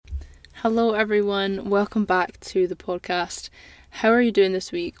Hello everyone, welcome back to the podcast. How are you doing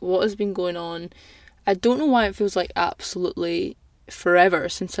this week? What has been going on? I don't know why it feels like absolutely forever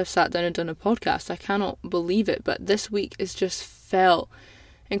since I've sat down and done a podcast. I cannot believe it, but this week has just felt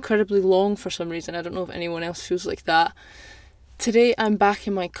incredibly long for some reason. I don't know if anyone else feels like that. Today I'm back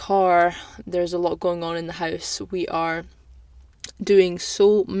in my car. There's a lot going on in the house. We are doing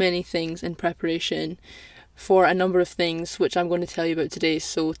so many things in preparation for a number of things which I'm going to tell you about today.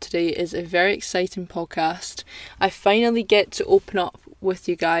 So today is a very exciting podcast. I finally get to open up with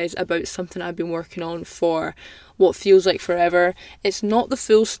you guys about something I've been working on for what feels like forever. It's not the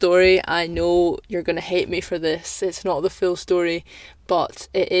full story. I know you're going to hate me for this. It's not the full story, but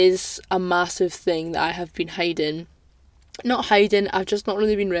it is a massive thing that I have been hiding. Not hiding, I've just not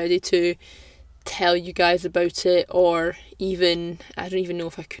really been ready to tell you guys about it, or even, I don't even know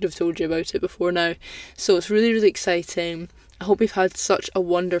if I could have told you about it before now. So it's really, really exciting. I hope you've had such a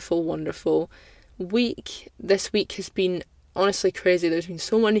wonderful, wonderful week. This week has been honestly crazy. There's been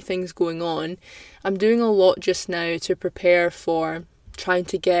so many things going on. I'm doing a lot just now to prepare for trying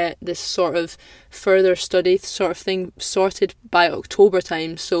to get this sort of further study sort of thing sorted by October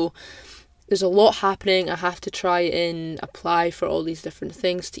time. So there's a lot happening. I have to try and apply for all these different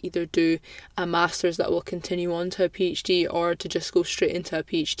things to either do a master's that will continue on to a PhD or to just go straight into a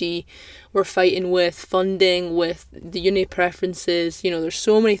PhD. We're fighting with funding, with the uni preferences. There's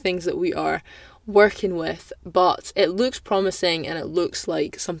so many things that we are working with, but it looks promising and it looks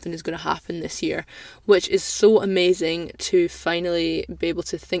like something is going to happen this year, which is so amazing to finally be able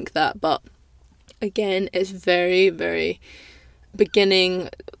to think that. But again, it's very, very beginning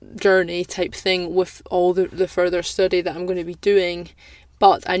journey type thing with all the further study that I'm going to be doing,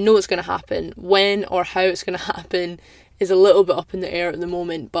 but I know it's going to happen. When or how it's going to happen is a little bit up in the air at the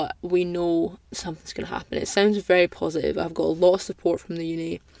moment, but we know something's going to happen. It sounds very positive. I've got a lot of support from the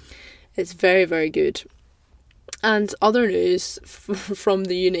uni. It's very, very good. And other news from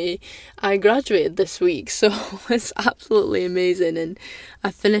the uni, I graduated this week, so it's absolutely amazing, and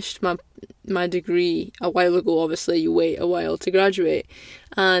I finished my degree a while ago. Obviously you wait a while to graduate,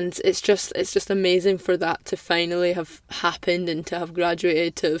 and it's just amazing for that to finally have happened and to have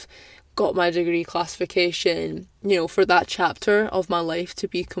graduated, to have got my degree classification, for that chapter of my life to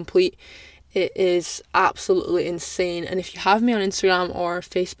be complete. It is absolutely insane. And if you have me on Instagram or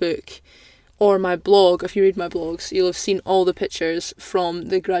Facebook or my blog, if you read my blogs, you'll have seen all the pictures from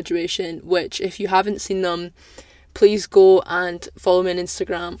the graduation, which if you haven't seen them, please go and follow me on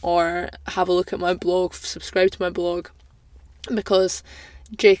Instagram or have a look at my blog, subscribe to my blog, because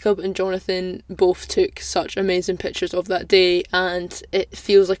Jacob and Jonathan both took such amazing pictures of that day, and it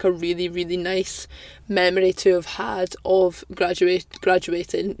feels like a really, really nice memory to have had of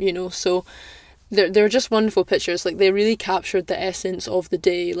graduating, so they're just wonderful pictures. Like, they really captured the essence of the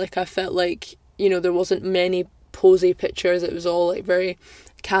day. Like, I felt like, there wasn't many posy pictures. It was all like very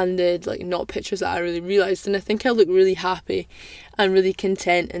candid, like not pictures that I really realised, and I think I look really happy and really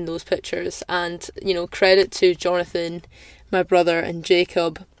content in those pictures. And credit to Jonathan, my brother, and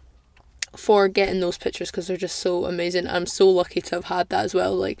Jacob for getting those pictures, because they're just so amazing. I'm so lucky to have had that as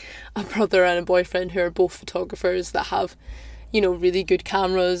well, like a brother and a boyfriend who are both photographers that have really good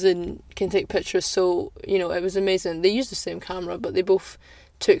cameras and can take pictures. So it was amazing. They use the same camera, but they both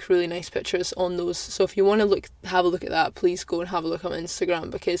took really nice pictures on those. So if you want to have a look at that, please go and have a look on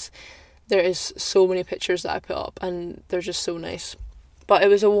Instagram, because there is so many pictures that I put up and they're just so nice. But it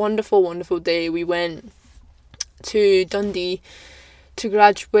was a wonderful, wonderful day. We went to Dundee to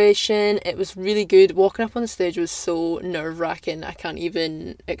graduation. It was really good. Walking up on the stage was so nerve-wracking. I can't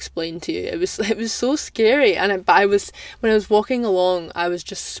even explain to you. It was so scary, and when I was walking along, I was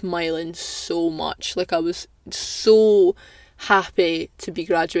just smiling so much. Like, I was so happy to be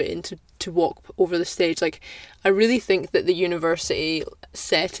graduating, to walk over the stage. Like, I really think that the university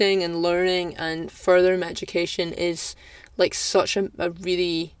setting and learning and further education is like such a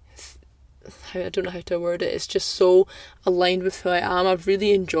really, I don't know how to word it, it's just so aligned with who I am. I've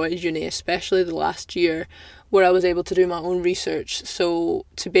really enjoyed uni, especially the last year where I was able to do my own research. So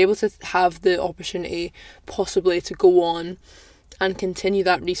to be able to have the opportunity possibly to go on and continue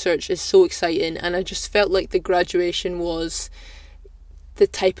that research is so exciting. And I just felt like the graduation was the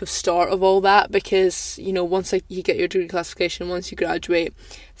type of start of all that, because once you get your degree classification, once you graduate,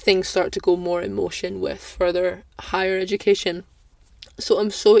 things start to go more in motion with further higher education. So I'm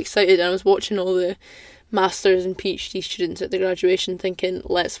so excited. I was watching all the masters and PhD students at the graduation thinking,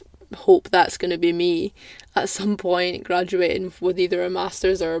 let's hope that's going to be me at some point, graduating with either a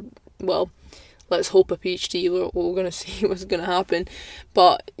master's or, well, let's hope a PhD. We're going to see what's going to happen.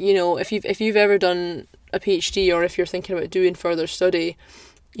 But if you've ever done a PhD, or if you're thinking about doing further study,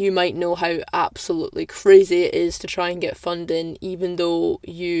 you might know how absolutely crazy it is to try and get funding, even though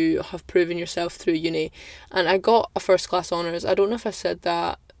you have proven yourself through uni. And I got a first class honours. I don't know if I said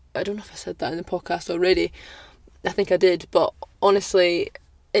that in the podcast already. I think I did, but honestly,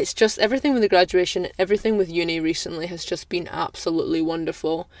 it's just everything with the graduation, everything with uni recently has just been absolutely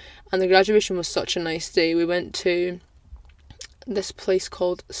wonderful. And the graduation was such a nice day. We went to this place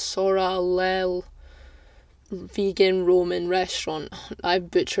called Soralel vegan Roman restaurant. I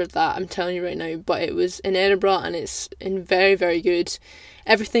butchered that, I'm telling you right now, but it was in Edinburgh and it's very, very good.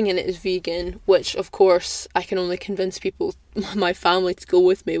 Everything in it is vegan, which of course I can only convince people, my family, to go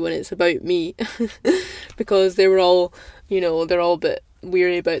with me when it's about me because they were all, they're all a bit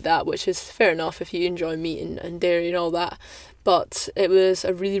weary about that, which is fair enough if you enjoy meat and dairy and all that. But it was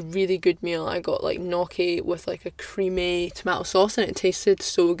a really, really good meal. I got like gnocchi with like a creamy tomato sauce and it tasted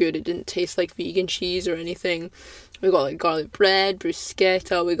so good. It didn't taste like vegan cheese or anything. We got like garlic bread,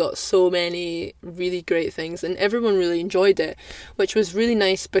 bruschetta, we got so many really great things and everyone really enjoyed it, which was really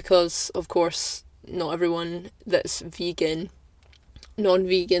nice because of course not everyone that's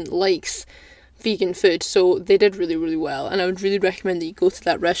non-vegan likes vegan food, so they did really, really well. And I would really recommend that you go to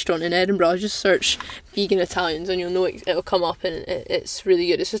that restaurant in Edinburgh. Just search vegan Italians and you'll know it'll come up, and it's really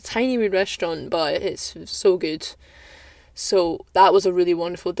good. It's a tiny wee restaurant, but it's so good. So that was a really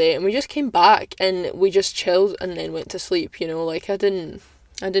wonderful day, and we just came back and we just chilled and then went to sleep. Like I didn't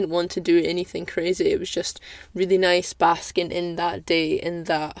want to do anything crazy. It was just really nice basking in that day, in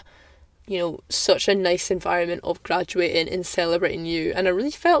that such a nice environment of graduating and celebrating you. And I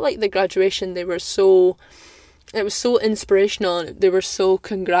really felt like the graduation, it was so inspirational. They were so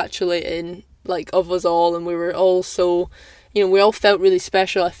congratulating of us all, and we were all so, we all felt really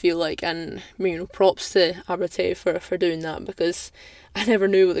special, I feel like. And props to Aberte for doing that, because I never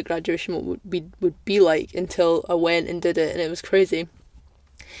knew what the graduation would be like until I went and did it, and it was crazy.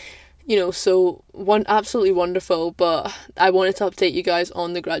 So absolutely wonderful. But I wanted to update you guys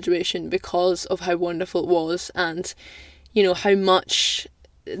on the graduation because of how wonderful it was, and how much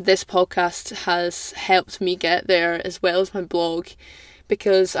this podcast has helped me get there, as well as my blog,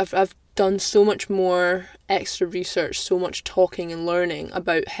 because I've done so much more extra research, so much talking and learning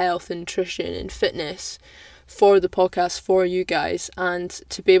about health and nutrition and fitness for the podcast for you guys, and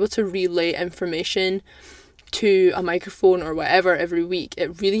to be able to relay information to a microphone or whatever every week,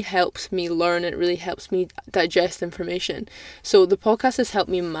 it really helps me learn, it really helps me digest information. So the podcast has helped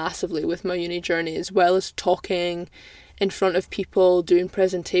me massively with my uni journey, as well as talking in front of people, doing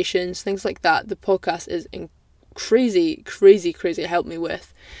presentations, things like that. The podcast is crazy helped me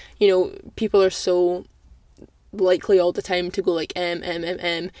with. People are so likely all the time to go like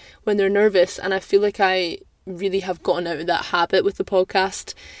when they're nervous, and I feel like I really have gotten out of that habit with the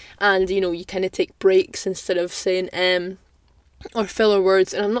podcast. And you kind of take breaks instead of saying or filler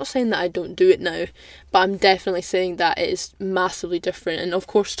words, and I'm not saying that I don't do it now, but I'm definitely saying that it is massively different. And of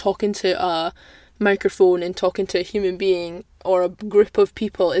course, talking to a microphone and talking to a human being or a group of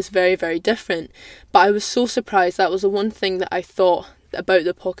people is very, very different. But I was so surprised. That was the one thing that I thought about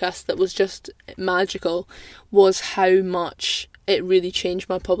the podcast that was just magical, was how much it really changed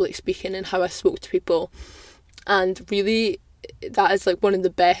my public speaking and how I spoke to people. And really, that is one of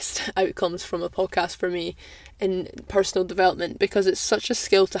the best outcomes from a podcast for me in personal development, because it's such a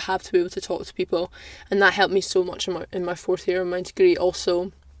skill to have, to be able to talk to people. And that helped me so much in my fourth year of my degree,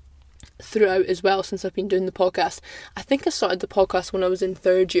 also throughout as well, since I've been doing the podcast. I think I started the podcast when I was in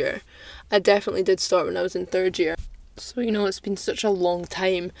third year. I definitely did start when I was in third year. So it's been such a long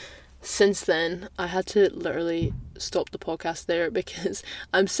time since then. I had to literally stop the podcast there because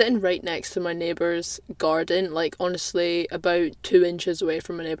I'm sitting right next to my neighbour's garden, honestly about 2 inches away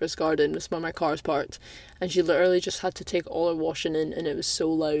from my neighbour's garden was where my car's parked, and she literally just had to take all her washing in, and it was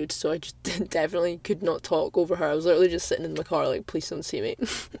so loud, so I just definitely could not talk over her. I was literally just sitting in the car please don't see me.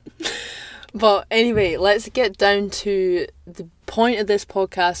 But anyway, let's get down to the point of this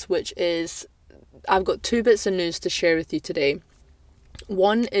podcast, which is I've got 2 bits of news to share with you today.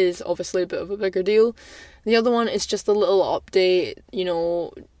 One is obviously a bit of a bigger deal. The other one is just a little update,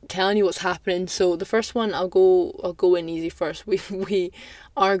 telling you what's happening. So the first one, I'll go in easy first. We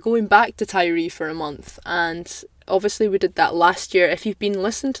are going back to Tiree for a month, and obviously we did that last year. If you've been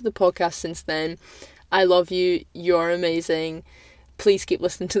listening to the podcast since then, I love you. You're amazing. Please keep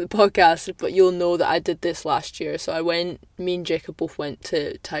listening to the podcast, but you'll know that I did this last year. So me and Jacob both went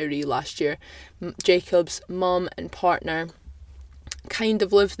to Tiree last year. Jacob's mum and partner kind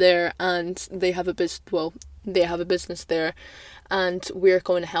of live there, and they have a business there, and we're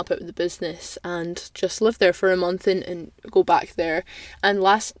going to help out with the business and just live there for a month and go back there. And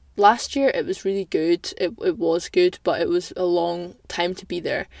last year it was really good. It was good, but it was a long time to be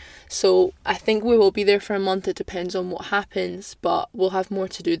there. So I think we will be there for a month. It depends on what happens, but we'll have more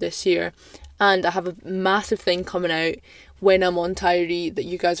to do this year. And I have a massive thing coming out when I'm on Tiree that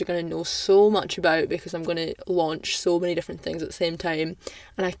you guys are going to know so much about, because I'm going to launch so many different things at the same time,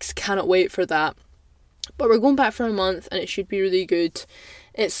 and I cannot wait for that. But we're going back for a month and it should be really good.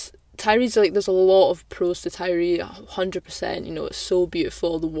 Tiree's like, there's a lot of pros to Tiree, 100%, you know, it's so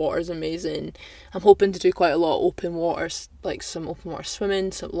beautiful, the water's amazing. I'm hoping to do quite a lot of open waters, like some open water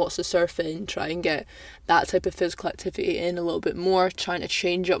swimming, lots of surfing, try and get that type of physical activity in a little bit more. Trying to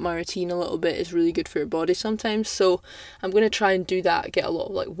change up my routine a little bit is really good for your body sometimes, so I'm going to try and do that, get a lot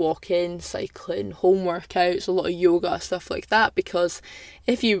of like walking, cycling, home workouts, a lot of yoga, stuff like that, because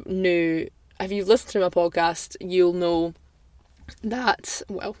if you've listened to my podcast, you'll know that,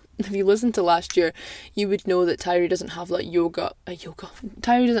 well, if you listened to last year, you would know that Tiree doesn't have like Tiree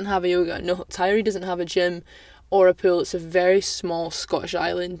doesn't have a gym or a pool. It's a very small Scottish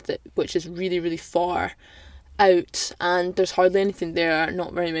island which is really, really far out, and there's hardly anything there.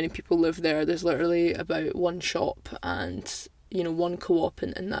 Not very many people live there. There's literally about one shop and, you know, one co-op,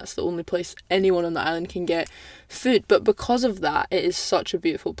 and that's the only place anyone on the island can get food. But because of that, it is such a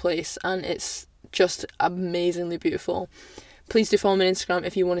beautiful place, and it's just amazingly beautiful. Please do follow me on Instagram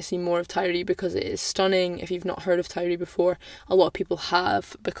if you want to see more of Tiree, because it is stunning. If you've not heard of Tiree before, a lot of people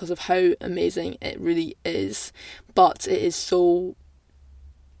have, because of how amazing it really is. But it is so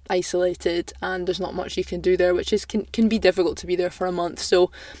isolated and there's not much you can do there, which can be difficult to be there for a month.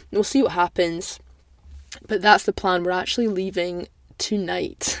 So we'll see what happens. But that's the plan. We're actually leaving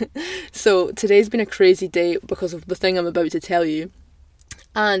tonight. So today's been a crazy day because of the thing I'm about to tell you.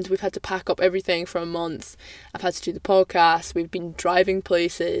 And we've had to pack up everything for a month. I've had to do the podcast. We've been driving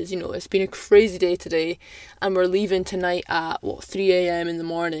places. You know, it's been a crazy day today. And we're leaving tonight at, 3 a.m. in the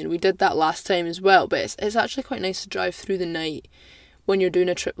morning. We did that last time as well. But it's actually quite nice to drive through the night when you're doing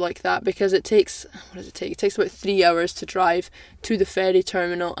a trip like that, because it takes, It takes about 3 hours to drive to the ferry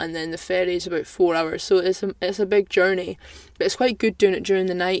terminal, and then the ferry is about 4 hours. So it's a big journey. But it's quite good doing it during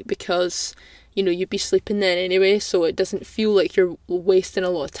the night, because, you know, you'd be sleeping then anyway, so it doesn't feel like you're wasting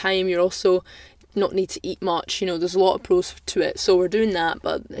a lot of time. You're also not need to eat much, you know, there's a lot of pros to it. So we're doing that,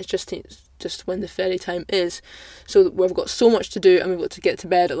 but it's just when the ferry time is. So we've got so much to do, and we've got to get to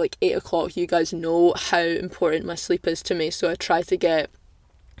bed at like 8 o'clock. You guys know how important my sleep is to me, so I try to get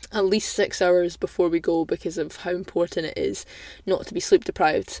at least 6 hours before we go, because of how important it is not to be sleep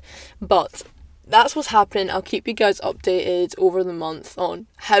deprived. But that's what's happening. I'll keep you guys updated over the month on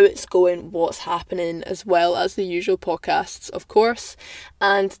how it's going, what's happening, as well as the usual podcasts, of course.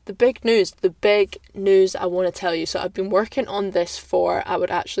 And the big news I want to tell you. So I've been working on this for, I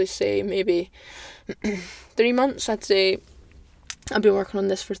would actually say, maybe 3 months. I'd say I've been working on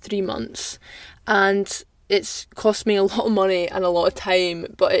this for 3 months, and it's cost me a lot of money and a lot of time,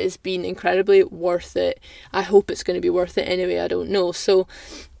 but it has been incredibly worth it. I hope it's going to be worth it anyway. I don't know. So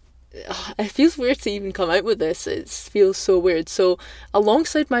it feels weird to even come out with this. It feels so weird. So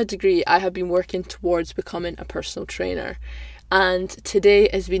alongside my degree, I have been working towards becoming a personal trainer, and today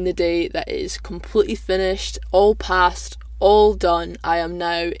has been the day that is completely finished, all passed, all done. I am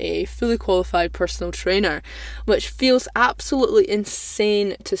now a fully qualified personal trainer, which feels absolutely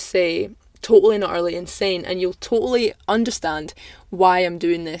insane to say. Totally and utterly insane, and you'll totally understand why I'm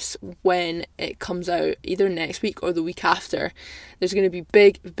doing this when it comes out, either next week or the week after. There's going to be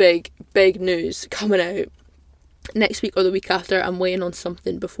big news coming out next week or the week after. I'm waiting on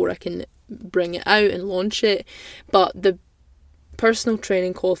something before I can bring it out and launch it, but the personal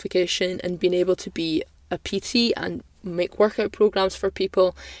training qualification and being able to be a PT and make workout programs for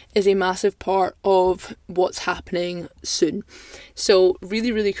people is a massive part of what's happening soon. So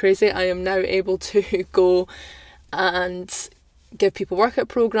really, really crazy. I am now able to go and give people workout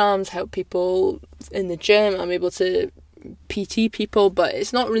programs, help people in the gym. I'm able to PT people, but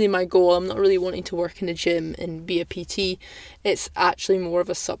it's not really my goal. I'm not really wanting to work in a gym and be a PT. It's actually more of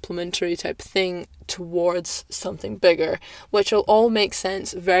a supplementary type thing towards something bigger, which will all make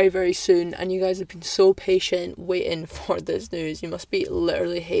sense very, very soon. And you guys have been so patient waiting for this news. You must be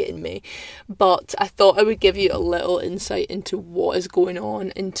literally hating me, but I thought I would give you a little insight into what is going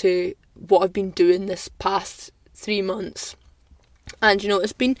on, into what I've been doing this past 3 months. And you know,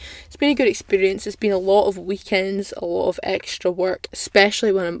 it's been a good experience. It's been a lot of weekends, a lot of extra work,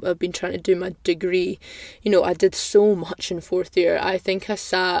 especially when I've been trying to do my degree. You know, I did so much in 4th year. I think I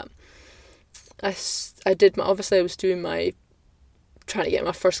was doing my trying to get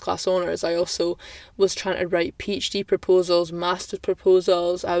my first class honours, I also was trying to write PhD proposals, master's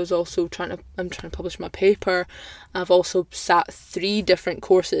proposals. I'm trying to publish my paper. I've also sat 3 different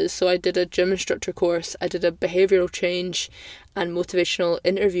courses. So I did a gym instructor course, I did a behavioural change and motivational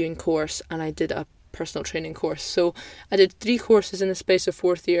interviewing course, and I did a personal training course. So I did 3 courses in the space of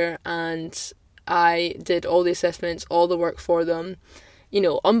 4th year, and I did all the assessments, all the work for them.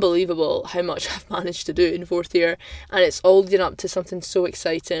 Unbelievable how much I've managed to do in 4th year, and it's all leading up to something so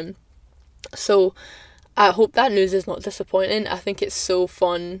exciting. So I hope that news is not disappointing. I think it's so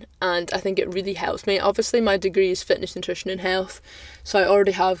fun, and I think it really helps me. Obviously, my degree is fitness, nutrition and health, so I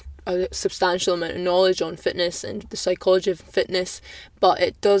already have a substantial amount of knowledge on fitness and the psychology of fitness, but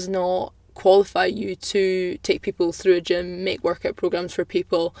it does not qualify you to take people through a gym, make workout programs for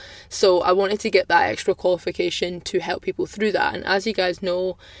people. So I wanted to get that extra qualification to help people through that. And as you guys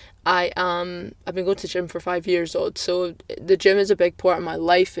know, I've been going to the gym for 5 years odd, so the gym is a big part of my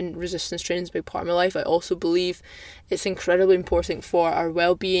life, and resistance training is a big part of my life. I also believe it's incredibly important for our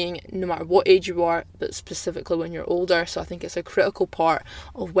well-being, no matter what age you are, but specifically when you're older. So I think it's a critical part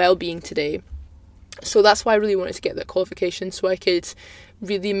of well-being today. So that's why I really wanted to get that qualification, so I could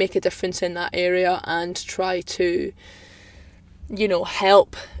really make a difference in that area and try to,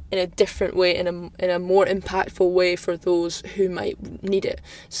 help in a different way, in a more impactful way for those who might need it.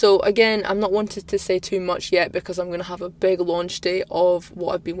 So again, I'm not wanting to say too much yet, because I'm going to have a big launch day of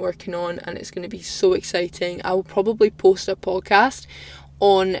what I've been working on, and it's going to be so exciting. I will probably post a podcast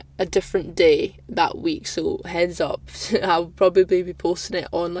on a different day that week, so heads up. I'll probably be posting it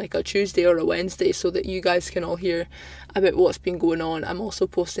on like a Tuesday or a Wednesday, so that you guys can all hear about what's been going on. I'm also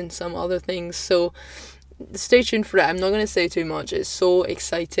posting some other things, so stay tuned for it. I'm not going to say too much. It's so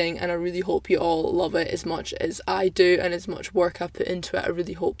exciting, and I really hope you all love it as much as I do, and as much work I put into it. I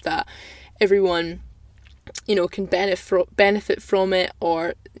really hope that everyone can benefit from it,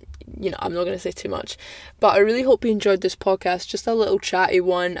 or I'm not going to say too much, but I really hope you enjoyed this podcast. Just a little chatty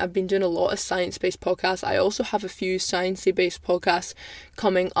one. I've been doing a lot of science-based podcasts. I also have a few sciencey-based podcasts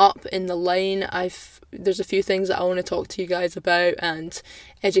coming up in the line. There's a few things that I want to talk to you guys about and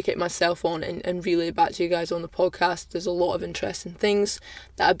educate myself on, and relay back to you guys on the podcast. There's a lot of interesting things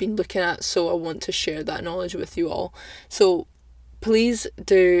that I've been looking at, so I want to share that knowledge with you all. So please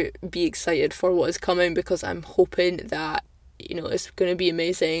do be excited for what is coming, because I'm hoping that it's going to be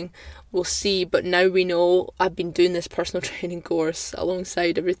amazing. We'll see, but now we know. I've been doing this personal training course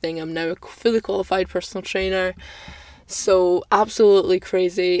alongside everything. I'm now a fully qualified personal trainer. So absolutely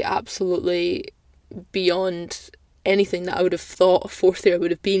crazy, absolutely beyond anything that I would have thought a 4th year would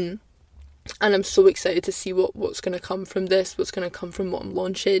have been. And I'm so excited to see what's going to come from this, what's going to come from what I'm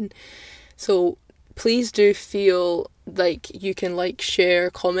launching. So please do feel like you can share,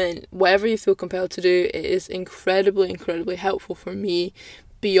 comment, whatever you feel compelled to do. It is incredibly helpful for me,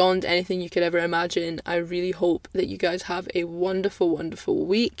 beyond anything you could ever imagine. I really hope that you guys have a wonderful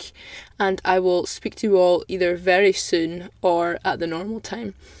week, and I will speak to you all either very soon or at the normal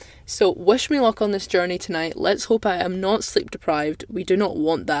time. So wish me luck on this journey tonight. Let's hope I am not sleep deprived. We do not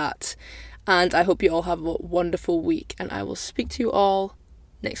want that. And I hope you all have a wonderful week, and I will speak to you all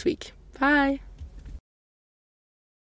next week. Bye.